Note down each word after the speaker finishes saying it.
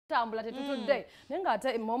tutambula tetutudde naye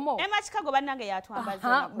ng'ate momo Emma Chicago bannange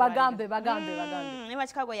yatwambaza bagambe Emma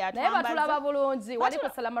Chicago naye yatwambaza batulaba bulungi wali ku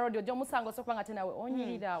Salama Radio gy'omusango osokuba nga tenawe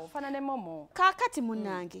onyirira ofana ne momo kakati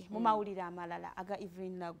munnange mu mawulire amalala aga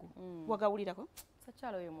Evelyn Lagu wagawulirako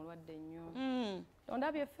sakyalo oyo mulwadde nnyo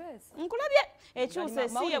ondabye face nkulabye ekyuse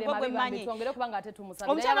siye gwe manyi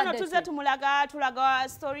omukyala no tuze tulaga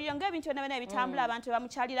story yo ng'ebintu byonna byonna ebitambula abantu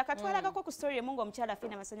bamukyalira katwalagako ku story emu ng'omukyala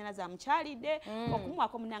afina amasannyalaze amukyalidde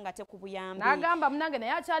okumwako munnange ate ku buyambi n'agamba munnange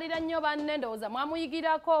naye akyalira nnyo banne ndowooza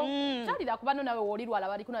mwamuyigirako kyalira ku banno nawe woolirwala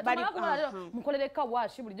mukolereka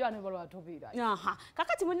bwashi bulijjo bano balwatubiira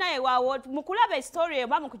kakati munnaye waawo mu kulaba story eyo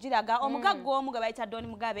ba mu kugiraga omugagga omu gwe bayita Don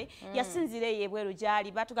Mugabe yasinzira eyo ebweru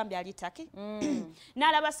gyali batugambye ali Taki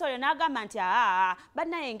n'alaba story n'agamba nti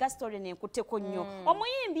bannaye nga story nenkutteko nnyo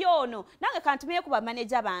omuyimbi ono nange kantumire ku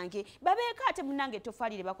bamaneja bange babeeko ate munnange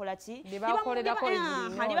ettofaali libakola ki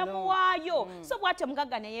libamuwaayo so bw'atyo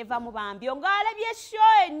omugagga ne yeevaamu bambyo ng'alabye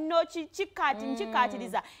show eno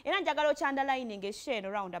nkikkaatiriza era njagala okyandalayininga eshow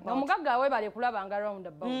eno roundabout omugagga webale kulaba nga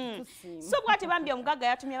roundabout so bw'atyo bambyo omugagga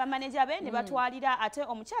yatumye bamaneja be ne batwalira ate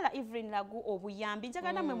omukyala Evelyn Lagu obuyambi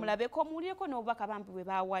njagala nammwe mulabeko muwulireko n'obubaka bambi bwe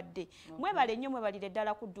baawadde mwebale nnyo mwebalire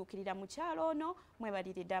ddala kudduukirira mukyalo ono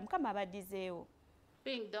mwebalire ddala mukama abaddizeewo.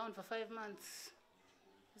 Being down for 5 months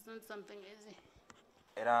is not something easy.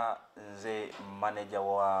 Era nze manager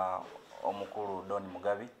wa omukulu Don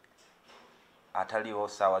Mugabi ataliwo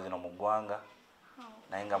saawa zino mu ggwanga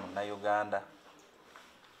naye nga Munnayuganda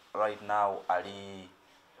right now ali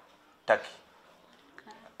Taki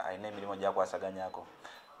ayina emirimu gyakwasaganyako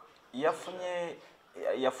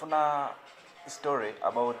yafuna story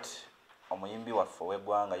about omuyimbi waffe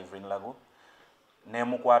w'eggwanga Evelyn Lagu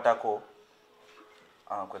nemukwatako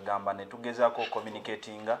kwegamba netugezaako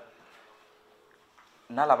communicatinga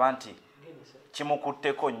nalaba nti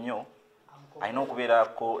kimukutteko nnyo alina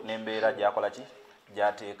okubeerako n'embeera gyakola ki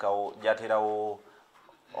gyateerawo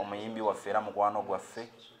omuyimbi waffe era mukwano gwaffe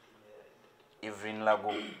Evelyn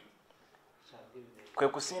Lagu kwe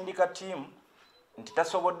kusindika tiimu nti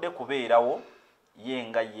tasobodde kubeerawo ye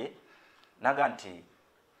nga ye naga nti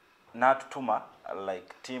n'atutuma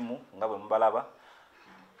like tiimu nga bwe mubalaba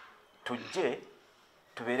tujje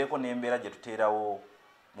tubeereko n'embeera gye tuteerawo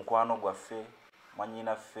mukwano gwaffe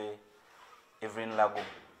mwannyinaffe Evelyn Lagu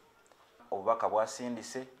obubaka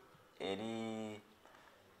bwasindise eri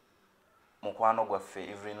mukwano gwaffe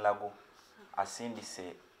Evelyn Lagu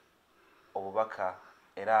asindise obubaka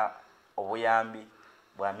era obuyambi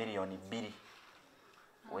bwa miliyoni 2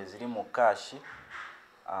 weziri mu kashi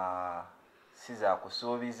si za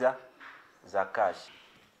kusuubiza za kashi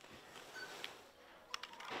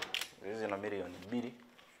zino miliyoni 2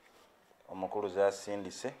 omukulu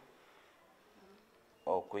zasindise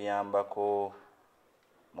okuyambako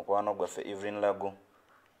mukwano gwaffe Evelyn Lagu.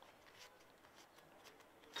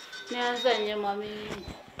 Nyanza nnyo mwami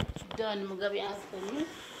Don Mugabe Anthony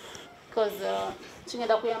because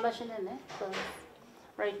kigenda kuyamba kinene because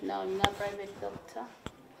right now I'm a private doctor.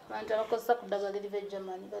 Abantu abakozesa ku ddagala eriva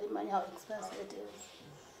Germany balimanyi how expensive it is.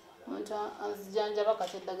 Omuntu anzijanjaba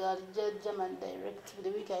kati eddagala lijja Germany direct buli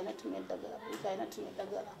wiiki alina tumya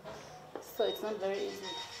eddagala so it's not very easy.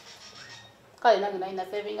 Kale nange nalina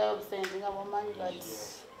savingayo obusente nga bwomanyi but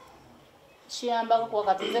kiyambako kuba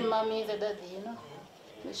kati nze mami nze dadi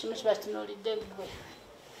ekimu kiba kitunuulidde ggwe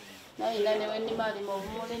naye nina newe nnima alima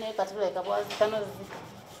obumuli naye kati bulabika bwazikano zika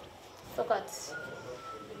so kati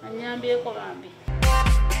anyambyeko bambi.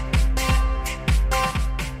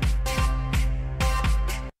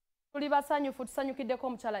 Tuli basanyufu tusanyukiddeko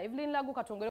omukyala Evelyn Lagu katongole